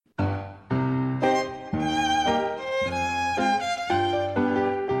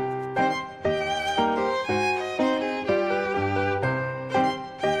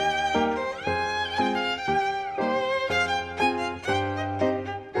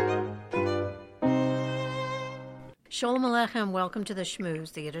Shalom Aleichem, welcome to the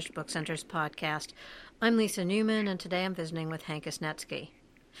Schmooze, the Yiddish Book Center's podcast. I'm Lisa Newman, and today I'm visiting with Hankus Netsky.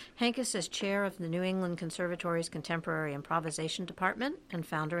 Hankus is chair of the New England Conservatory's Contemporary Improvisation Department and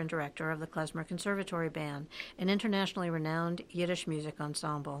founder and director of the Klezmer Conservatory Band, an internationally renowned Yiddish music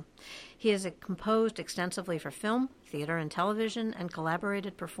ensemble. He has composed extensively for film, theater, and television, and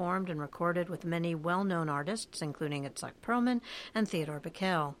collaborated, performed, and recorded with many well-known artists, including Itzhak Perlman and Theodore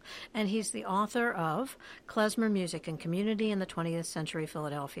Bickel. And he's the author of Klezmer Music and Community in the 20th Century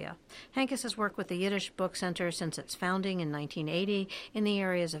Philadelphia. Hankus has worked with the Yiddish Book Center since its founding in 1980 in the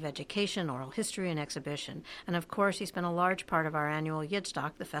areas of education, oral history, and exhibition. And of course, he spent a large part of our annual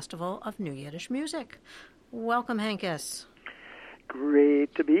Yidstock, the Festival of New Yiddish Music. Welcome, Hankus.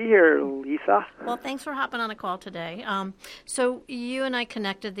 Great to be here, Lisa. Well, thanks for hopping on a call today. So you and I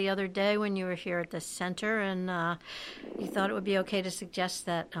connected the other day when you were here at the center, and you thought it would be okay to suggest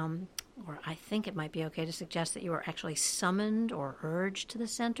that, or I think it might be okay to suggest that you were actually summoned or urged to the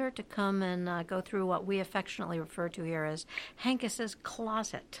center to come and go through what we affectionately refer to here as Hankus's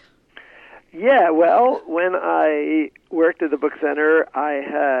closet. Yeah, well, when I worked at the book center, I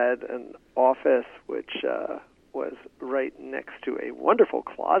had an office which was right next to a wonderful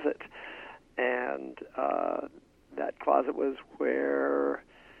closet, and that closet was where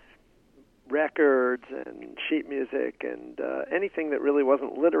records and sheet music and anything that really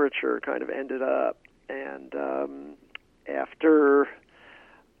wasn't literature kind of ended up. And after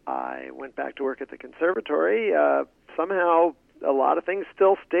I went back to work at the conservatory, somehow a lot of things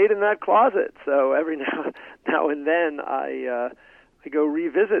still stayed in that closet. So every now and then I go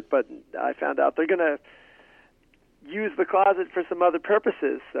revisit, but I found out they're going to use the closet for some other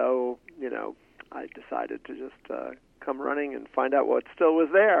purposes. So, I decided to just come running and find out what still was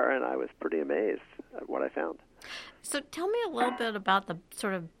there, and I was pretty amazed at what I found. So tell me a little bit about the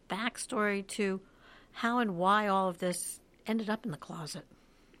sort of backstory to how and why all of this ended up in the closet.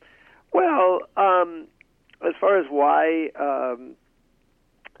 Well, as far as why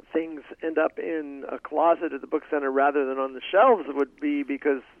things end up in a closet at the book center rather than on the shelves would be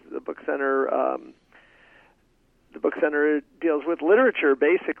because the book center deals with literature,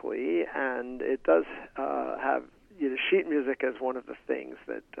 basically, and it does have sheet music as one of the things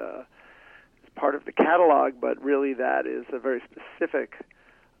that is part of the catalog, but really that is a very specific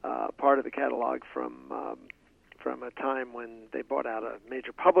part of the catalog from a time when they bought out a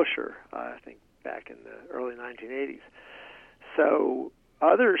major publisher, I think back in the early 1980s. So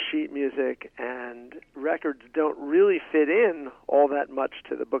other sheet music and records don't really fit in all that much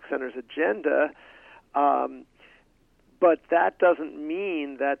to the book center's agenda. But that doesn't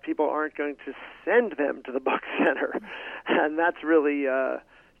mean that people aren't going to send them to the book center, and that's really,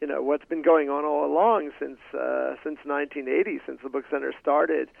 what's been going on all along since 1980, since the book center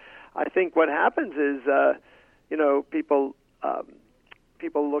started. I think what happens is, people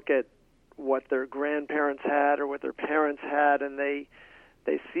look at what their grandparents had or what their parents had, and they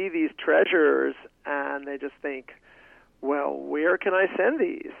see these treasures, and they just think, well, where can I send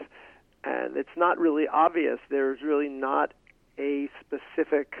these? And it's not really obvious. There's really not a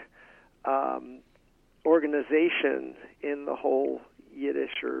specific organization in the whole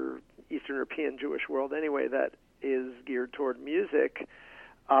Yiddish or Eastern European Jewish world anyway that is geared toward music.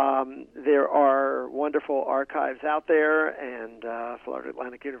 There are wonderful archives out there, and Florida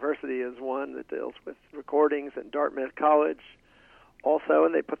Atlantic University is one that deals with recordings, and Dartmouth College also,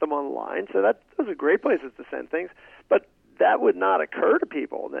 and they put them online. So those are great places to send things. But that would not occur to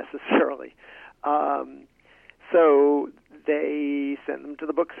people necessarily. So they send them to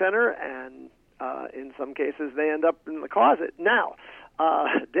the book center, and in some cases they end up in the closet. Now,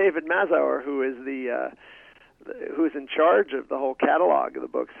 David Mazauer, who is who's in charge of the whole catalog of the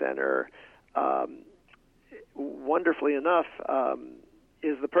book center, wonderfully enough,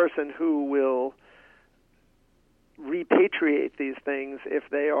 is the person who will repatriate these things if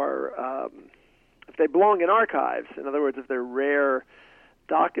they are if they belong in archives. In other words, if they're rare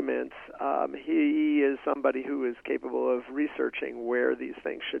documents, he is somebody who is capable of researching where these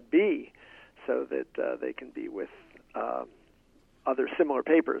things should be so that they can be with other similar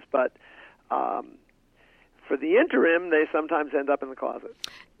papers. But for the interim, they sometimes end up in the closet.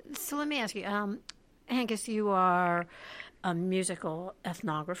 So let me ask you, Hankus, you are a musical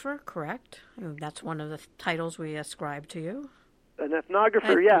ethnographer, correct? I mean, that's one of the titles we ascribe to you. An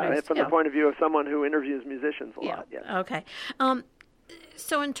ethnographer, from the point of view of someone who interviews musicians a lot. Yes. Okay.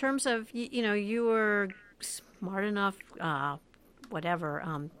 So in terms of, you were smart enough,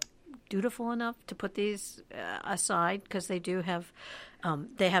 dutiful enough to put these aside because they do have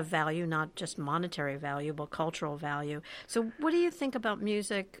They have value, not just monetary value, but cultural value. So what do you think about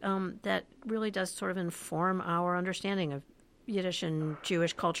music that really does sort of inform our understanding of Yiddish and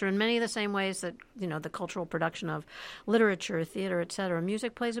Jewish culture in many of the same ways that, the cultural production of literature, theater, etc.?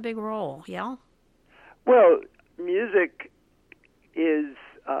 Music plays a big role, yeah? Well, music is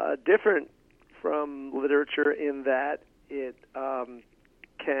different from literature in that it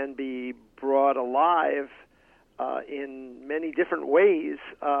can be brought alive in many different ways.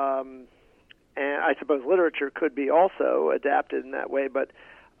 And I suppose literature could be also adapted in that way, but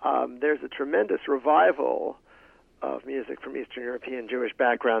there's a tremendous revival of music from Eastern European Jewish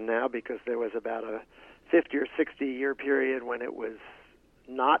background now, because there was about a 50 or 60 year period when it was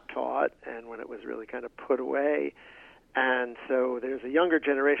not taught and when it was really kind of put away. And so there's a younger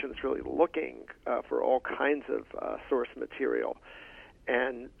generation that's really looking for all kinds of source material.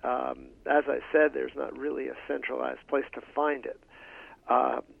 And as I said, there's not really a centralized place to find it.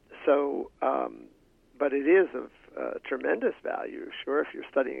 But it is of tremendous value. Sure, if you're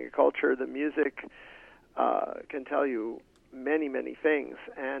studying a culture, the music can tell you many, many things.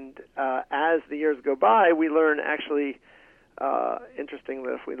 And as the years go by, we learn actually,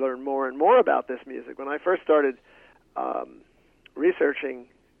 interestingly, if we learn more and more about this music. When I first started researching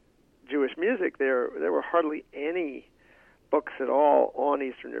Jewish music, there were hardly any books at all on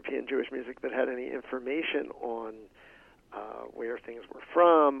Eastern European Jewish music that had any information on where things were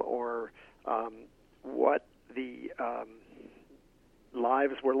from or what the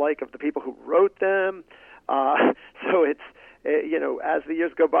lives were like of the people who wrote them. So it's, as the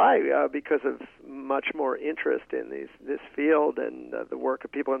years go by, because of much more interest in this field and the work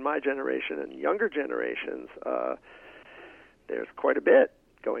of people in my generation and younger generations, there's quite a bit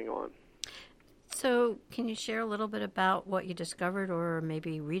going on. So can you share a little bit about what you discovered or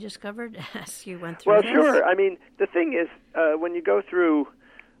maybe rediscovered as you went through this? Well, sure. I mean, the thing is, when you go through,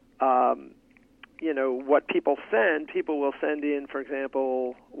 what people will send in, for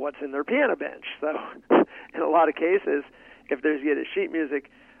example, what's in their piano bench. So in a lot of cases, if there's Yiddish sheet music,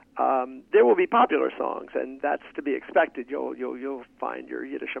 there will be popular songs, and that's to be expected. You'll find your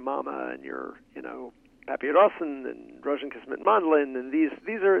Yiddish Mama and your, Papi Rossen and Rosenkismet mit Mandlin, and these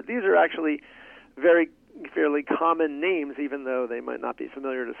are actually fairly common names, even though they might not be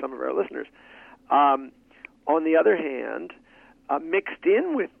familiar to some of our listeners. On the other hand, mixed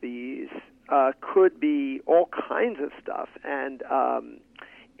in with these could be all kinds of stuff. And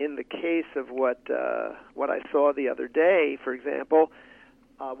in the case of what I saw the other day, for example,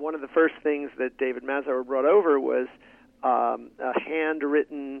 one of the first things that David Mazur brought over was a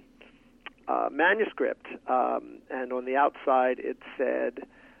handwritten manuscript, and on the outside it said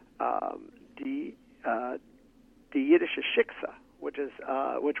Die Yiddische Schicksa, which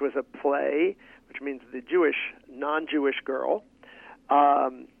was a play, which means the non-Jewish girl.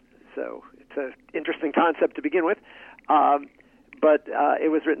 So it's an interesting concept to begin with. But it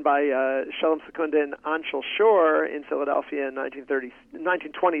was written by Shalom Secunda and Anshel Shore in Philadelphia in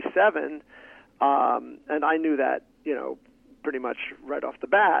 1927, and I knew that, pretty much right off the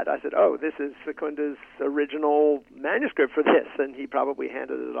bat. I said, oh, this is Secunda's original manuscript for this, and he probably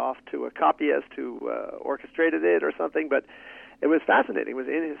handed it off to a copyist who orchestrated it or something, but it was fascinating. It was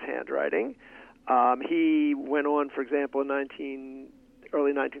in his handwriting. He went on, for example, in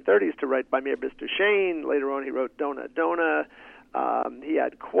early 1930s to write By Mir Bist Du Shein. Later on, he wrote Dona Dona. He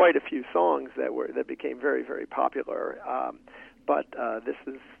had quite a few songs that became very, very popular. But this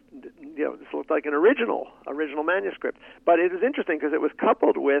looked like an original manuscript. But it was interesting because it was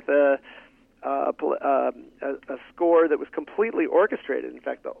coupled with a score that was completely orchestrated. In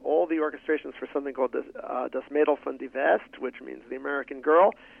fact, all the orchestrations for something called Das Mädel von die West, which means the American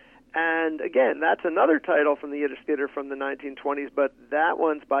Girl. And again, that's another title from the Yiddish theater from the 1920s, but that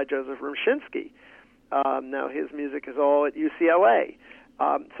one's by Joseph Rumshinsky. Now, his music is all at UCLA.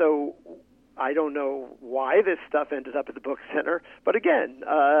 So I don't know why this stuff ended up at the Book Center, but again,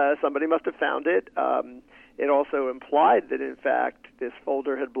 somebody must have found it. It also implied that, in fact, this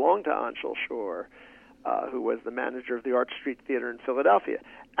folder had belonged to Anshel Shore, who was the manager of the Arch Street Theater in Philadelphia.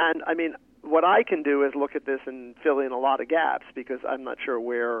 And, I mean, what I can do is look at this and fill in a lot of gaps, because I'm not sure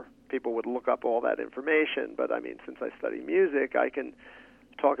where people would look up all that information. But, I mean, since I study music, I can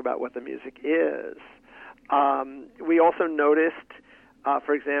talk about what the music is. We also noticed,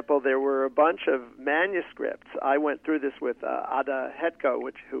 for example, there were a bunch of manuscripts. I went through this with Ada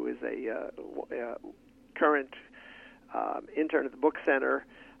Hetko, who is a current intern at the Book Center,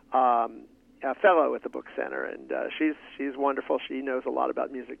 a fellow at the Book Center, and she's wonderful. She knows a lot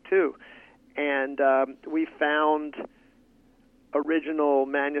about music too. And we found original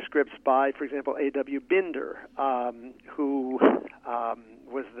manuscripts by, for example, A.W. Binder, who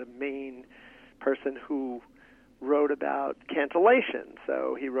was the main person who wrote about cantillation.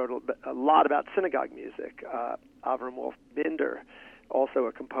 So he wrote a lot about synagogue music. Avram Wolf Binder, also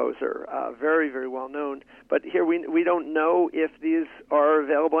a composer, very, very well known. But here we don't know if these are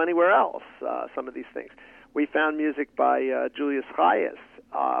available anywhere else, some of these things. We found music by Julius Chayes,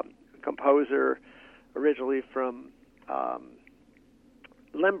 composer originally from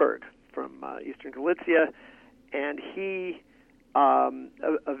Lemberg, from Eastern Galicia, and he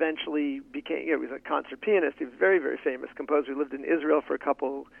eventually became, he was a concert pianist. He was a very, very famous composer. He lived in Israel for a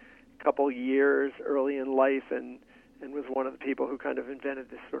couple years early in life, and was one of the people who kind of invented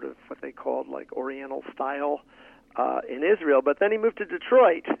this sort of what they called like Oriental style in Israel. But then he moved to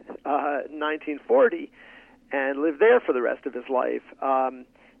Detroit in 1940 and lived there for the rest of his life.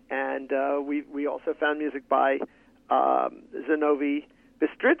 We also found music by Zinovi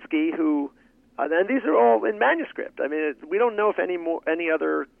Bystritsky, who and these are all in manuscript. I mean, we don't know if any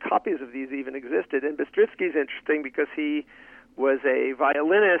other copies of these even existed. And Bystritsky's interesting because he was a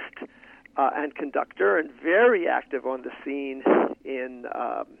violinist and conductor, and very active on the scene in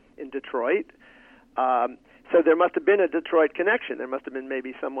Detroit. So there must have been a Detroit connection. There must have been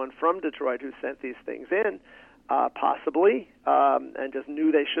maybe someone from Detroit who sent these things in, possibly, and just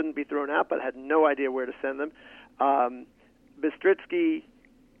knew they shouldn't be thrown out, but had no idea where to send them. Bystritsky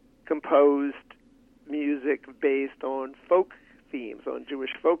composed music based on folk themes, on Jewish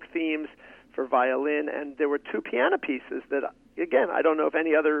folk themes for violin, and there were two piano pieces that, again, I don't know if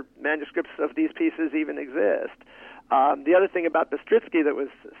any other manuscripts of these pieces even exist. The other thing about Bystritsky that was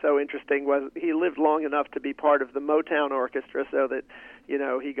so interesting was he lived long enough to be part of the Motown Orchestra, so that, you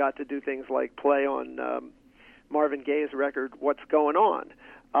know, he got to do things like play on Marvin Gaye's record, What's Going On?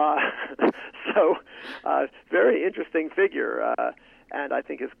 Very interesting figure, and I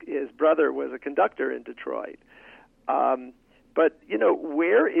think his brother was a conductor in Detroit. But,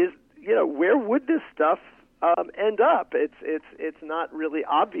 where would this stuff end up? It's not really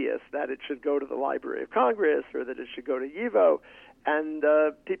obvious that it should go to the Library of Congress or that it should go to YIVO, and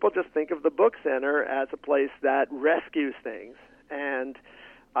people just think of the Book Center as a place that rescues things, and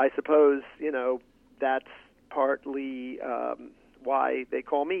I suppose that's partly why they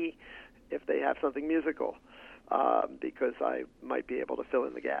call me if they have something musical, because I might be able to fill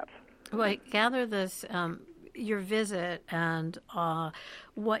in the gaps. Well, I gather this, your visit and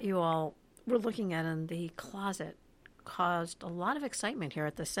what you all were looking at in the closet caused a lot of excitement here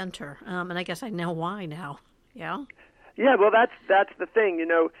at the center, and I guess I know why now. Yeah. Yeah. Well, that's the thing.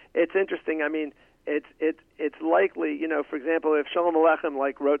 It's interesting. I mean, it's likely. For example, if Shalom Aleichem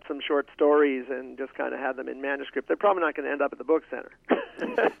wrote some short stories and just kind of had them in manuscript, they're probably not going to end up at the Book Center.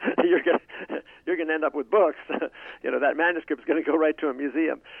 You're going to end up with books. That manuscript's going to go right to a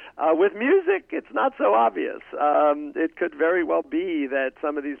museum. With music, it's not so obvious. It could very well be that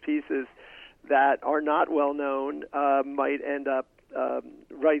some of these pieces that are not well known might end up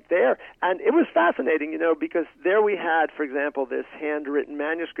right there. And it was fascinating, because there we had, for example, this handwritten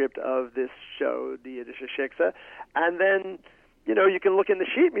manuscript of this show, the Yiddish Shiksa, and then, you can look in the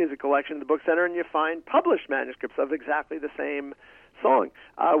sheet music collection of the Book Center and you find published manuscripts of exactly the same song.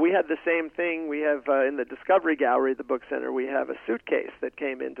 We had the same thing. We have in the Discovery Gallery at the Book Center, we have a suitcase that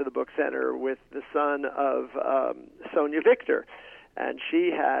came into the Book Center with the son of Sonia Victor, and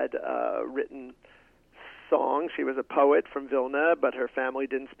she had written songs. She was a poet from Vilna, but her family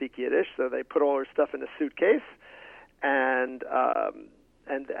didn't speak Yiddish, so they put all her stuff in a suitcase, and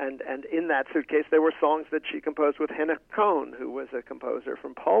in that suitcase there were songs that she composed with Hannah Cohn, who was a composer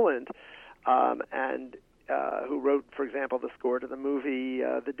from Poland, and who wrote, for example, the score to the movie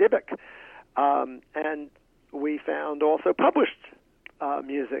The Dybbuk. And we found also published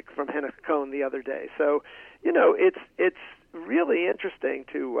music from Hannah Cohn the other day. So, it's really interesting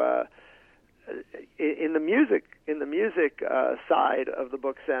to in the music side of the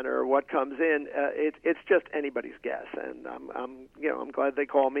Book Center, what comes in, it's just anybody's guess, and I'm glad they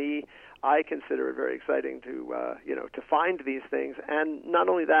call me. I consider it very exciting to find these things, and not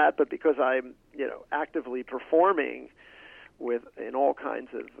only that, but because I'm actively performing in all kinds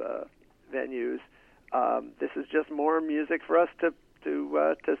of venues. This is just more music for us to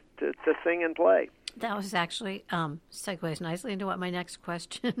sing and play. That was actually segues nicely into what my next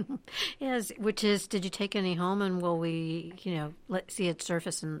question is, which is, did you take any home, and will we, see it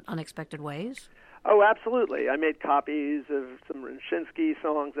surface in unexpected ways? Oh, absolutely. I made copies of some Ranshinsky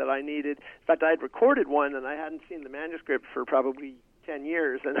songs that I needed. In fact, I had recorded one, and I hadn't seen the manuscript for probably 10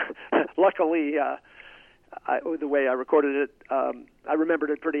 years, and luckily, the way I recorded it, I remembered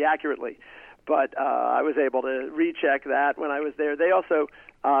it pretty accurately. But I was able to recheck that when I was there. They also,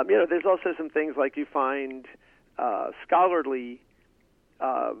 there's also some things like you find scholarly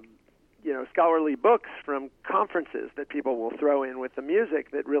scholarly books from conferences that people will throw in with the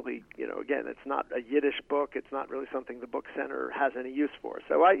music that really, again, it's not a Yiddish book. It's not really something the Book Center has any use for.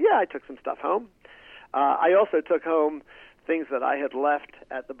 So, I took some stuff home. I also took home things that I had left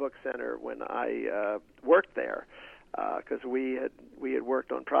at the Book Center when I worked there, because we had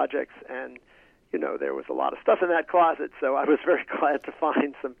worked on projects, and there was a lot of stuff in that closet. So I was very glad to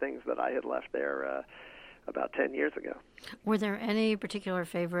find some things that I had left there about 10 years ago. Were there any particular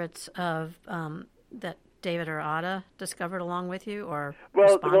favorites of that David or Ada discovered along with you, or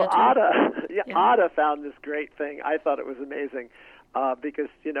responded to? Ada found this great thing. I thought it was amazing because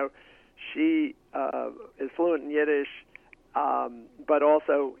she is fluent in Yiddish, but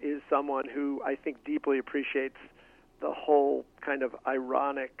also is someone who I think deeply appreciates the whole kind of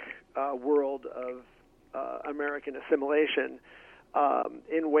ironic world of American assimilation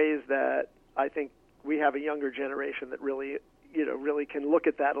in ways that I think we have a younger generation that really can look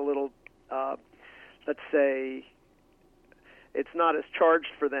at that a little, let's say, it's not as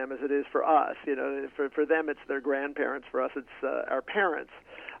charged for them as it is for us. For them it's their grandparents. For us it's our parents.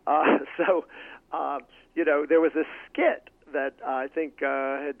 So there was a skit that I think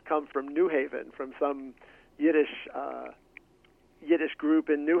had come from New Haven, from some Yiddish group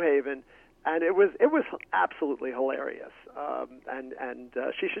in New Haven, and it was absolutely hilarious. And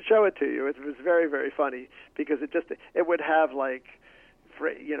she should show it to you. It was very, very funny because it would have like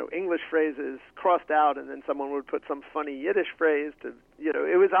English phrases crossed out, and then someone would put some funny Yiddish phrase to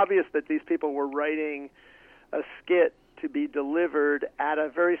it was obvious that these people were writing a skit to be delivered at a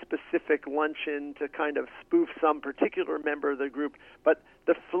very specific luncheon to kind of spoof some particular member of the group, but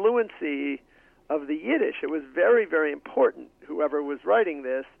the fluency of the Yiddish, it was very, very important, whoever was writing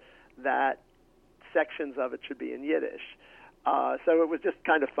this, that sections of it should be in Yiddish. So it was just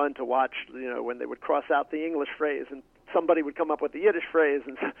kind of fun to watch, when they would cross out the English phrase and somebody would come up with the Yiddish phrase,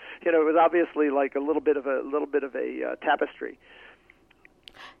 and it was obviously like a little bit of a tapestry.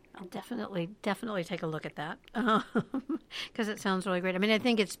 I'll definitely take a look at that because it sounds really great. I mean, I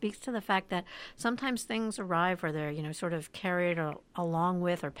think it speaks to the fact that sometimes things arrive where they're, sort of carried along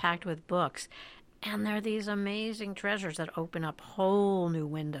with or packed with books, and they're these amazing treasures that open up whole new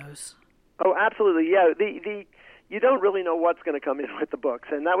windows. Oh, absolutely, yeah. You don't really know what's going to come in with the books,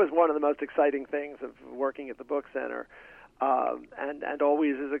 and that was one of the most exciting things of working at the Book Center, and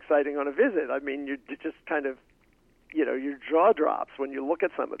always is exciting on a visit. I mean, you just kind of, your jaw drops when you look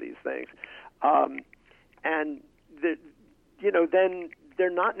at some of these things, and then they're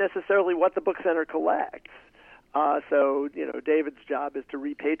not necessarily what the Book Center collects. So David's job is to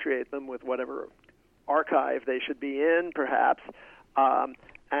repatriate them with whatever archive they should be in, perhaps.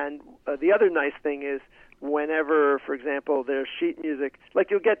 And the other nice thing is, whenever, for example, there's sheet music,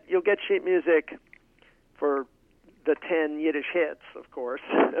 like you'll get sheet music for the 10 Yiddish hits, of course,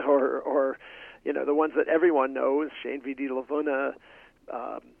 or the ones that everyone knows, Shein wie die Levuna,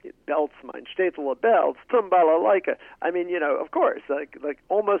 Belts, Mein Städtele Belts, Tumbalalaika. I mean, of course, like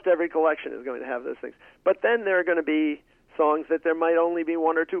almost every collection is going to have those things. But then there are going to be songs that there might only be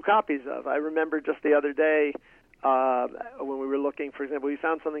one or two copies of. I remember just the other day, when we were looking, for example, we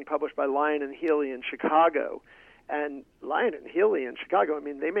found something published by Lion and Healy in Chicago. And Lion and Healy in Chicago, I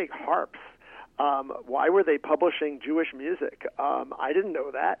mean, they make harps. Why were they publishing Jewish music? I didn't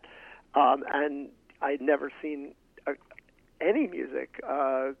know that. And I'd never seen any music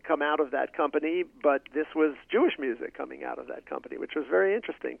come out of that company, but this was Jewish music coming out of that company, which was very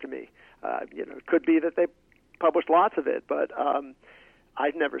interesting to me. It could be that they published lots of it, but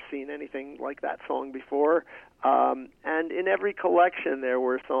I'd never seen anything like that song before. And in every collection there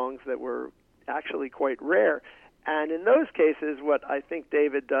were songs that were actually quite rare. And in those cases, what I think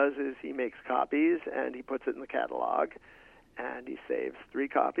David does is he makes copies and he puts it in the catalog, and he saves 3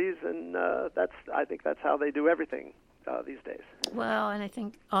 copies, and I think that's how they do everything these days. Well, and I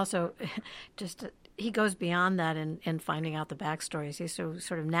think also he goes beyond that in finding out the backstories. He's so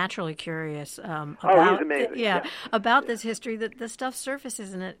sort of naturally curious about, he's amazing. About this history, that the stuff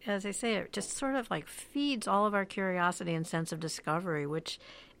surfaces, and as I say, it just sort of like feeds all of our curiosity and sense of discovery, which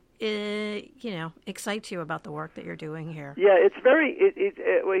excites you about the work that you're doing here. Yeah, it's very. He's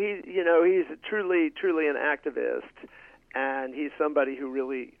truly an activist. And he's somebody who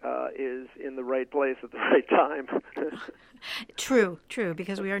really is in the right place at the right time. True,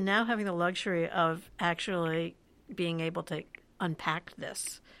 because we are now having the luxury of actually being able to unpack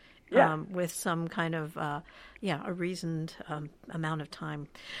this with some kind of, a reasoned amount of time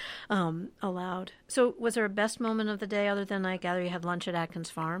allowed. So was there a best moment of the day other than, I gather, you had lunch at Atkins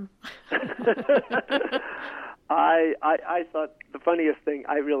Farm? I thought the funniest thing,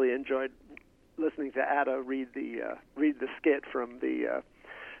 I really enjoyed listening to Ada read the skit from the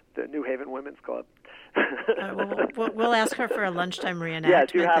the New Haven Women's Club. We'll ask her for a lunchtime reenactment.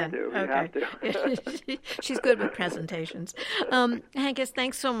 Yes, you have then. to. You have to. She's good with presentations. Hankus,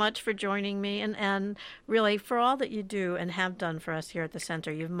 thanks so much for joining me and really for all that you do and have done for us here at the center.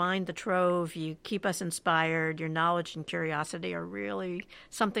 You've mined the trove. You keep us inspired. Your knowledge and curiosity are really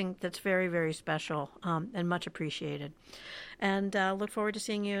something that's very, very special and much appreciated. And look forward to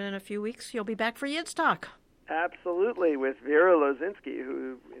seeing you in a few weeks. You'll be back for Yiddish Talk. Absolutely, with Vera Lozinski,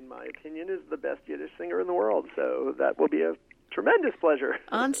 who, in my opinion, is the best Yiddish singer in the world. So that will be a tremendous pleasure.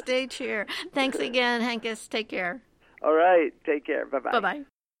 On stage here. Thanks again, Hankus. Take care. All right. Take care. Bye-bye. Bye-bye.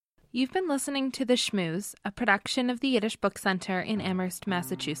 You've been listening to The Schmooze, a production of the Yiddish Book Center in Amherst,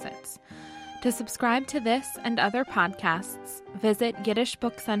 Massachusetts. To subscribe to this and other podcasts, visit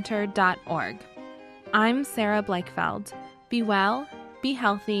yiddishbookcenter.org. I'm Sarah Blakefeld. Be well, be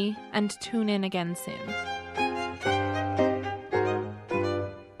healthy, and tune in again soon.